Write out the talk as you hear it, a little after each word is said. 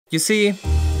You see,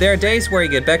 there are days where you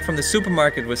get back from the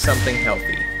supermarket with something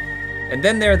healthy. And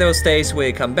then there are those days where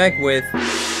you come back with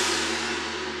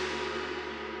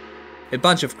a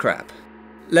bunch of crap.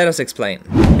 Let us explain.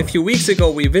 A few weeks ago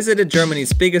we visited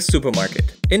Germany's biggest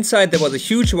supermarket. Inside there was a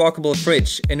huge walkable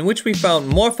fridge in which we found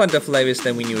more Fanta flavors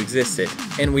than we knew existed.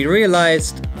 And we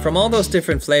realized from all those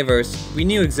different flavors we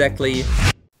knew exactly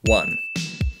one.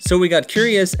 So we got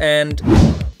curious and,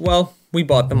 well, we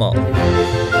bought them all.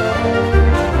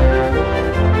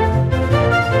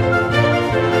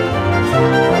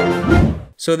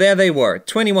 So there they were,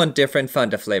 21 different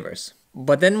Fanta flavors.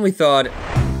 But then we thought,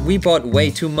 we bought way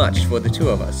too much for the two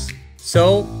of us.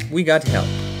 So we got help.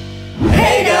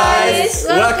 Hey guys!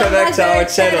 Welcome back to our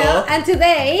channel. And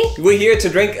today we're here to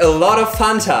drink a lot of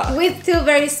Fanta. with two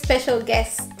very special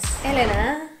guests.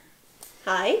 Elena.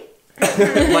 Hi.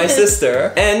 My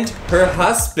sister and her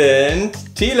husband,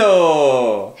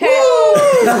 Tilo.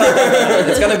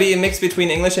 It's gonna be a mix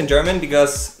between English and German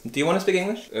because... Do you want to speak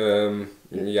English?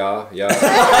 Ja.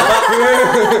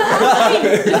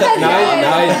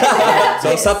 Nein.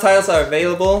 So subtitles are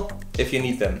available if you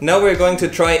need them. Now we're going to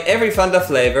try every Fanta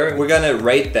flavor. We're gonna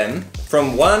rate them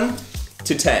from 1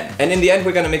 to 10. And in the end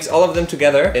we're gonna mix all of them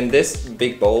together in this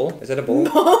big bowl. Is that a bowl?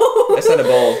 No. It's not a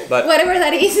bowl, but... Whatever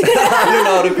that is. I don't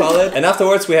know how to call it. And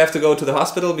afterwards we have to go to the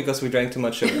hospital because we drank too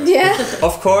much sugar. Yeah.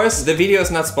 Of course, the video is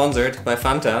not sponsored by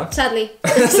Fanta. Sadly.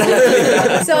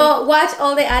 So watch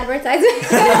all the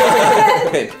advertisements.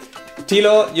 Okay.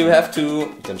 Tilo, you have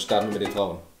to... Dann starten wir mit den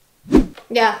Trauben.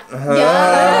 Yeah.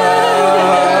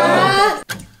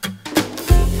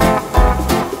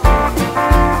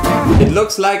 It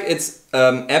looks like it's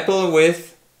apple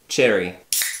with cherry.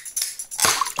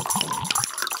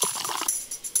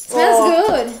 Smells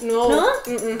good. No.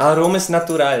 Aromas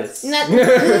naturales.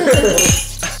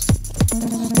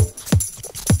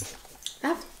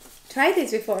 I've tried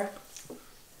this before.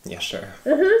 Yeah, sure.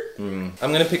 I'm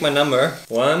gonna pick my number.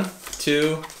 1,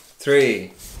 2,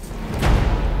 3.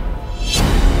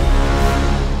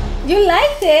 You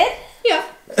liked it? Ja.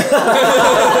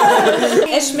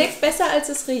 Es schmeckt besser als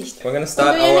es riecht. We're gonna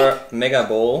start our mega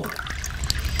bowl.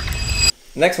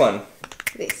 Next one.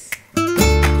 This.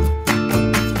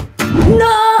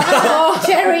 No!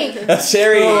 Cherry.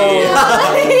 Cherry.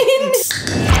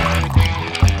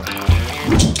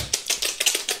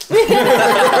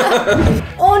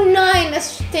 Oh nein,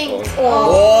 das stinkt.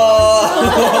 Whoa!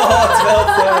 It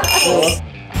smells so cool.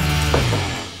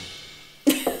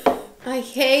 I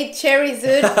hate cherries,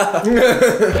 dude.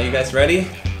 Are you guys ready?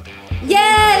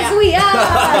 Yes, we are.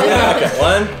 Okay.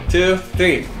 1, 2,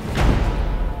 3.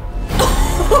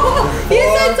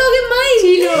 You're so gemein.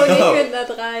 Tilo, wir können da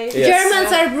 3. Yes.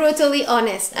 Germans are brutally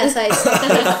honest, as I said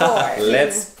before.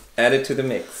 Let's add it to the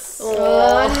mix.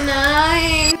 Oh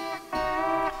nein.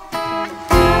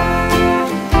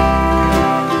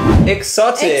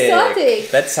 Exotic.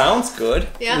 Exotic. That sounds good.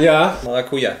 Ja. Ja.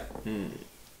 Maracuja.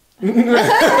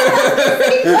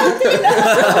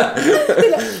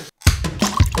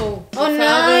 Oh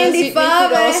nein, die sieht nicht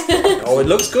gut aus. Farbe. Oh, it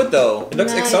looks good though. It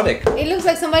looks Nein. exotic. It looks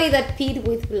like somebody that peed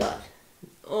with blood.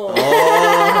 Oh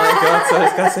mein Gott, so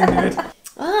disgusting, dude.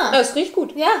 Ah, Es riecht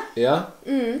gut. ja. Ja?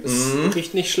 Es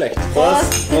riecht nicht schlecht.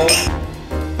 Prost. Prost.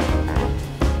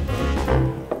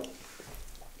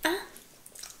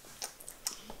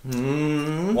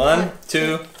 1,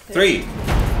 2, 3.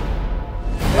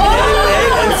 8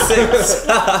 and 6.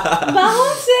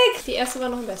 Warum 6? Die erste war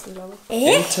noch am besten, glaube ich.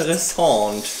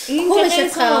 Interessant. Komische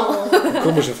Frau.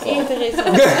 Komische Frau.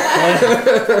 Interessant.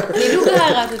 Die du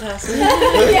geheiratet hast.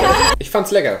 Ich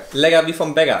fand's lecker. Lecker wie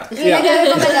vom Bäcker. Ja.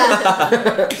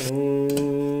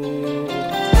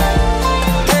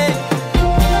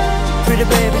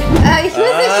 Ich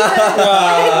wusste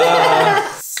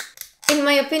schon. In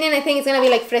my opinion, I think it's gonna be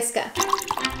like Fresca.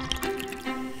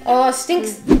 Oh, it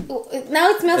stinks. Now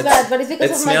it smells bad, but it's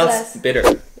because It of my smells glass. bitter.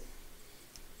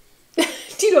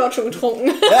 Tilo hat schon getrunken.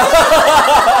 It's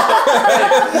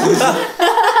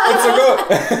so good.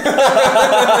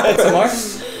 Some more?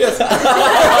 Yes.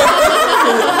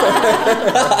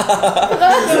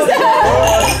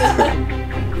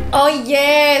 Oh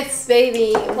yes,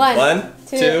 baby. 1, 1,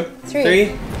 2, 3.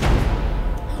 3.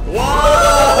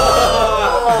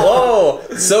 Whoa!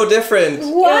 So different.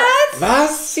 What?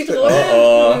 Was?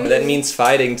 Oh, that means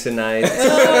fighting tonight.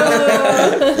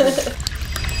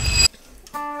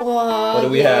 Oh, What do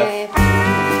we have?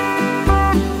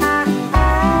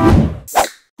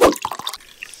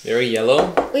 Very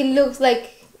yellow. It looks like.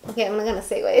 Okay, I'm not gonna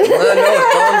say what it No,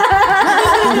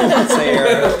 don't say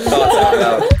your thoughts out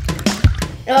loud.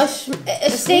 Oh,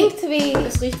 it stinks to be.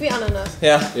 Es riecht wie Ananas.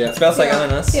 Yeah, Yeah. it smells like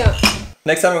ananas. Ja.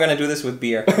 Next time we're gonna do this with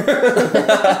beer.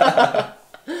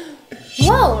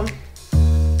 Wow.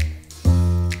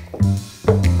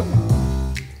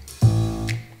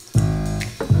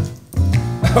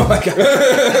 Oh my god.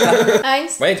 1,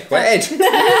 Wait. 2, 3.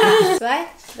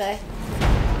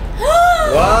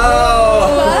 Wow.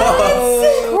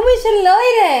 Komische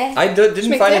Leute. I didn't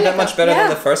Schmeckt find sehr it that lecker. much better Ja. than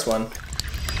the first one.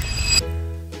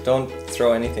 Don't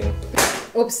throw anything.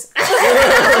 Ups.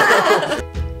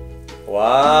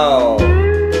 Wow.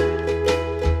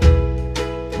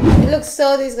 It looks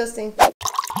so disgusting.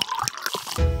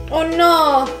 Oh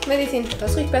no. Medicine.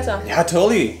 Das riecht besser. Yeah,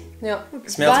 totally. Ja.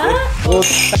 Smells What? good.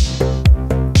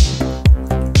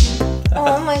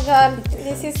 Oh my god.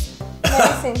 This is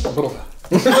medicine.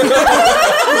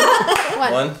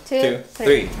 One, two,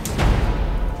 three.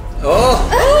 Oh!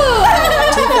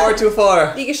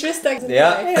 2-4. Die Geschwister sind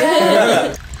Yeah.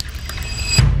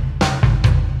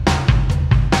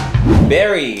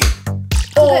 Berry.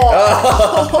 When we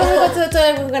go to the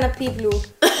toilet, we're gonna pee blue.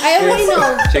 I already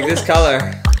know. Check this color.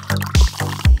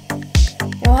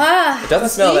 Wow. It doesn't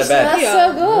smell that bad. That's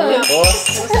so good.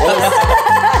 Prost.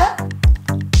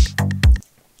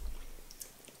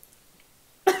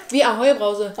 wie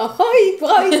Ahoi-Brause. Ahoi,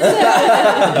 Brause.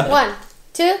 1,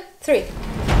 2, 3.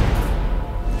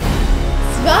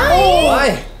 2.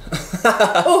 Why?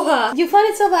 Oha. You found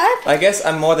it so bad? I guess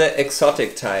I'm more the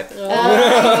exotic type. Oh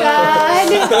my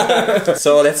god.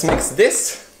 So let's mix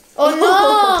this. Oh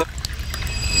no.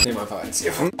 Nehmen einfach eins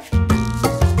hier.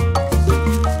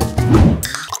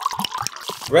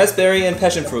 Raspberry and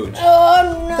passion fruit.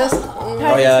 Oh no. Das,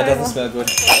 Oh yeah, it doesn't smell good.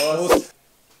 Prost.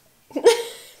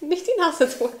 nicht die Nase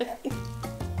zu halten.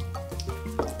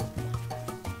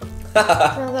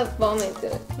 Smells like vomit.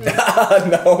 Dude.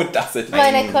 No, it doesn't.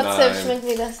 Meine Kotze nein. schmeckt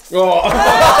wie das. Oh.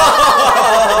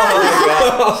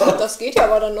 Das geht ja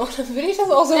aber dann noch. Dann will ich das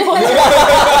auch so machen.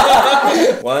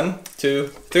 1, 2,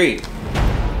 3.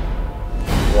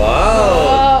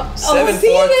 Wow. 7,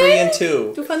 4, 3 and 2.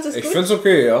 Du fandest es Ich gut? find's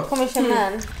okay, ja. Komischer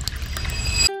Mann.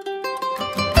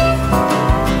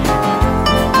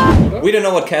 We don't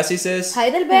know what Cassie's is.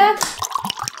 Heidelberg?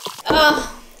 Oh,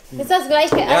 ist das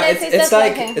gleiche? Yeah, Alles ist das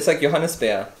gleiche. it's like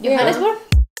Johannisbeer. Johannesburg?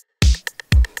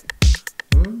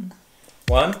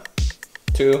 1,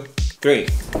 2, 3.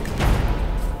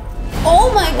 Oh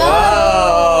mein Gott!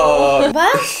 Wow.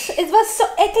 Was? Es war so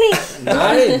eklig.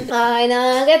 Nein.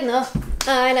 Einer geht noch.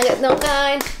 Einer geht noch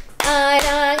rein.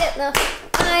 Einer geht noch.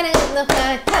 Einer geht noch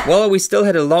rein. Well, we still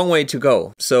had a long way to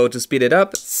go, so to speed it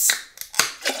up,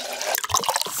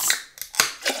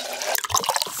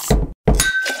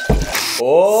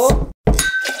 Oh.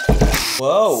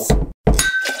 Whoa.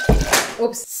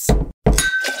 Oops.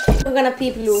 We're gonna pee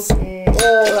blue. So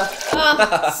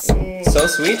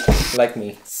sweet. Like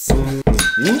me.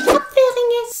 Abwehring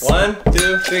ist. 1,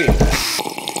 2, 3.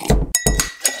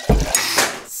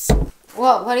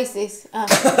 Wow, what is this? Ah.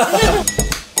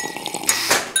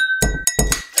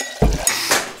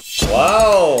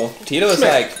 Wow. Tito is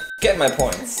like, get my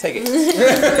points. Take it.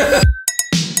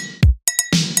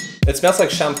 It smells like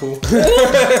shampoo.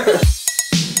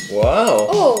 Wow.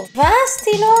 Oh, was,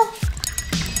 Tilo?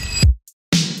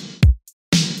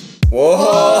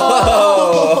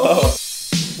 Whoa.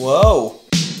 Whoa.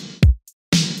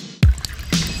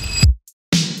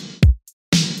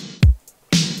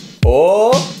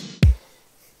 Oh.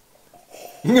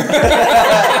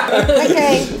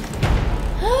 Okay.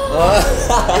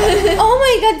 Oh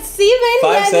my god, 7,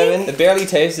 5, Janik. 7. It barely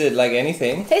tasted like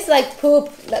anything. Tastes like poop.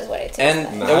 That's what it tastes. And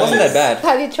it wasn't that bad.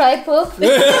 Have you tried poop?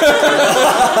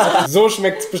 So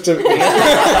schmeckt's bestimmt nicht.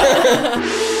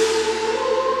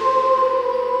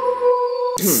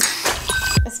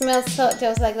 It smells so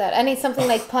just like that. I need something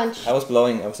like punch. I was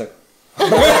blowing. I was like.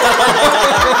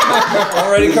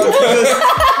 Already confused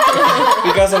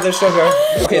because of the sugar.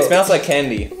 Okay, it smells like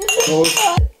candy. Prost.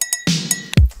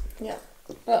 Ja.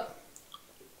 Oh.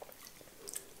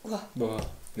 Boah.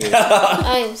 Nee.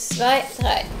 1, 2,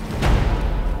 3.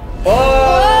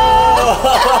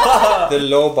 Oh! The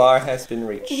low bar has been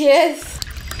reached. Yes.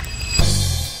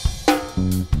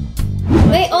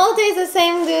 They all taste the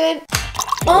same, dude.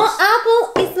 Oh,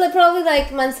 apple is probably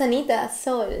like manzanita,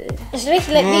 sol. Es riecht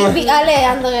like wie alle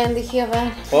anderen, die hier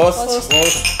waren. Prost.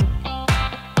 Prost.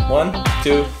 1,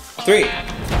 2, 3.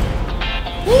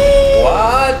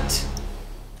 What?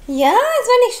 Ja, es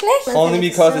war nicht schlecht. Only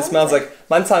because it smells like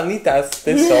manzanitas.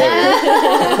 This soul.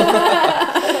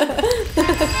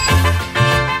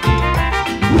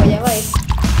 Oh, ja weiß.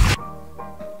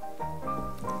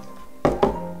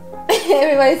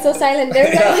 Everybody's so silent. They're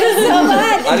like, it's so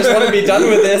bad. I just want to be done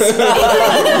with this.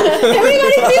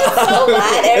 Everybody feels so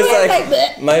bad. It's Everyone's like,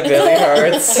 bleh. my belly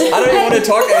hurts. I don't even want to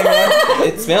talk anymore.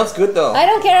 It smells good though. I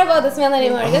don't care about the smell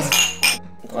anymore. Just.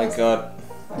 Oh my god.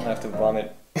 I have to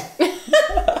vomit.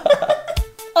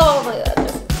 Oh my god.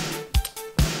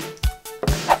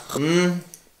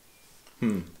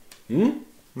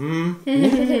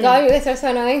 God, you guys are so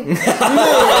annoying.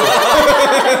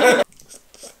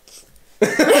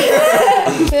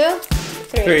 2,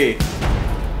 3. 3.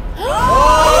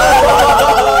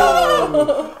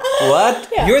 What?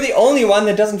 Yeah. You're the only one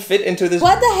that doesn't fit into this.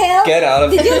 What the hell? Get out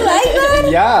of Did you like that?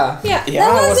 Ja, Ja.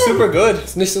 Yeah, it was super good.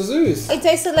 ist nicht so süß. It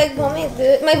tasted like vomit,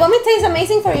 dude. My vomit tastes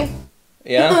amazing for you.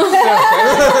 Yeah?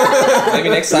 Maybe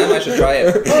next time I should try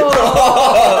it.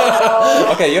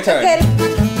 Okay, your turn. Okay.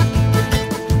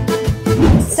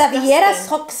 Saviera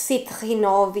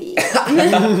Soxitrinovi.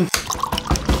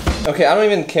 Okay, I don't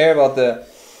even care about the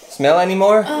smell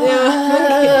anymore.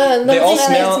 Ja. They all nichts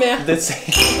smell mehr. the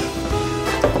same.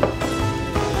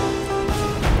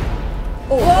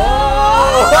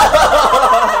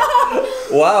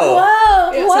 Wow.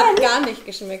 Wow, Ja, es one. hat gar nicht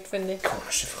geschmeckt, finde ich.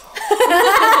 Komische Frau.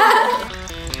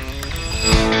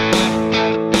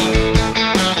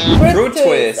 Fruit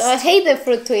twist. I hate the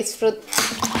fruit twist.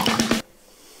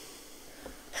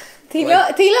 Tilo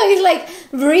is like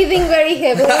breathing very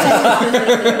heavily.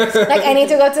 Like I need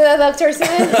to go to the doctor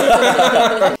soon.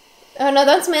 Oh no,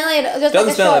 don't smell it. Just Doesn't take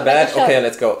a smell shot, that bad. take a shot. Okay,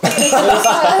 let's go.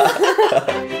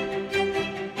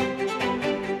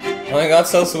 Oh my god,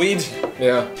 so sweet.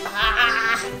 Ja.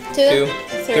 2,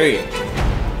 3.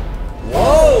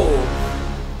 Whoa!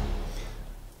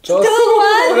 Just.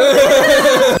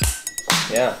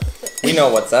 Yeah, we know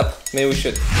what's up. Maybe we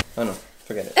should. Oh no,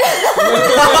 forget it. We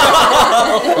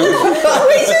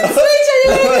should switch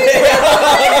anyway.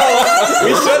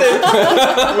 We shouldn't.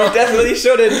 We definitely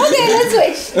shouldn't. Okay, let's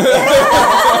switch.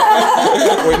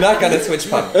 We're not gonna switch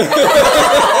pump. You forgot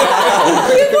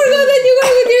that you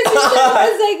were with your sister for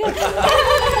a second.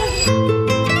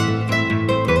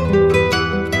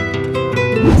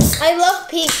 I love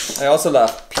peach. I also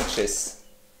love peaches.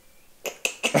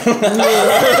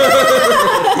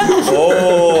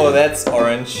 Oh, that's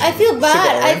orange. I feel bad.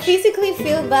 Sugar I orange. physically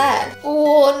feel bad.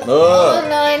 Oh, Ugh.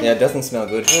 9. Yeah, it doesn't smell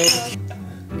good.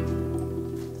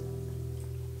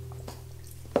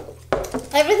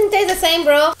 Everything tastes the same,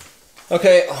 bro.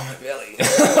 Okay, oh my belly.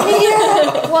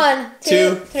 Here, 1,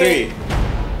 2, 2, 3.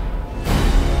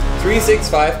 3, 6,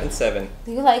 5, and 7.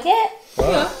 Do you like it?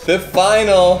 Wow. The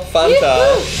final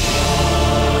Fanta.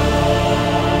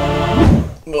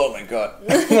 Oh my god.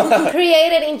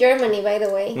 Created in Germany, by the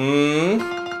way.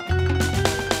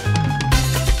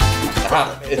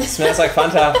 Ah, it smells like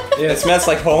Fanta. It smells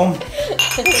like home.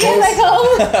 It smells like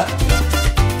home.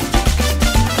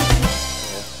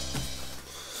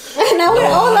 And now we're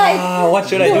all like, Ah, what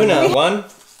should I do now? 1,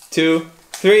 2,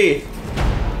 3.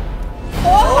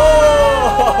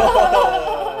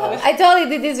 I totally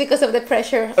did this because of the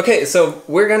pressure. Okay, so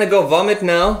we're gonna go vomit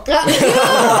now.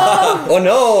 Oh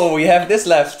no, we have this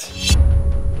left.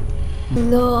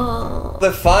 No.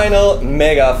 The final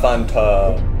Mega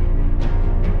Fanta.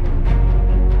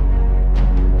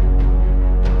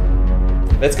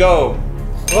 Let's go.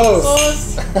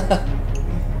 Prost.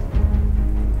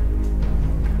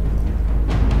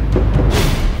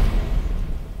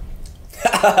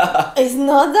 It's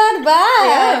not that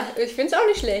bad. Ja, ich finde es auch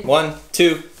nicht schlecht. 1,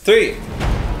 2, 3.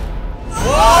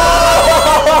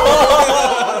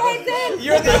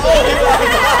 You're the only one.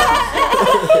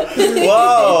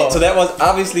 Wow. So that was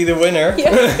obviously the winner.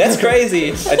 That's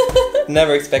crazy. I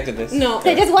never expected this. No.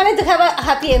 They just wanted to have a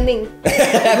happy ending.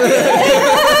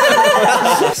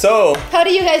 So, How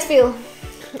do you guys feel?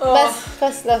 Oh,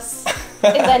 Was los?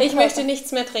 ich möchte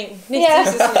nichts mehr trinken. Nichts Ja.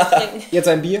 Süßes mehr trinken. Jetzt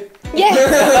ein Bier. Yes,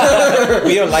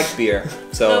 we don't like beer.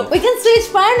 So, we can switch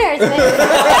partners, man.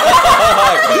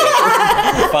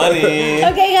 funny.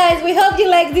 Okay guys, we hope you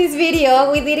like this video.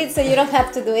 We did it so you don't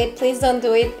have to do it. Please don't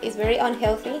do it. It's very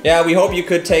unhealthy. Yeah, we hope you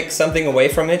could take something away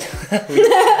from it.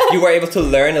 You were able to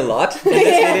learn a lot in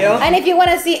this video. And if you want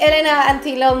to see Elena and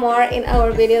Tilo more in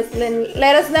our videos, then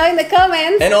let us know in the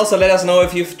comments. And also let us know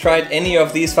if you've tried any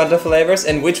of these Fanta flavors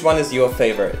and which one is your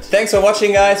favorite. Thanks for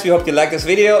watching, guys. We hope you liked this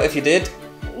video. If you did,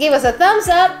 Give us a thumbs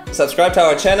up. subscribe to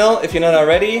our channel if you're not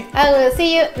already. I will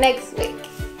see you next week.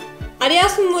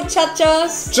 Adios,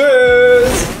 muchachos.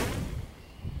 Cheers!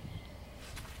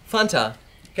 Fanta,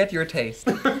 get your taste.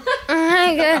 Oh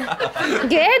my god.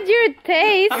 Get your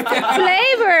taste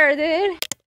flavor, dude.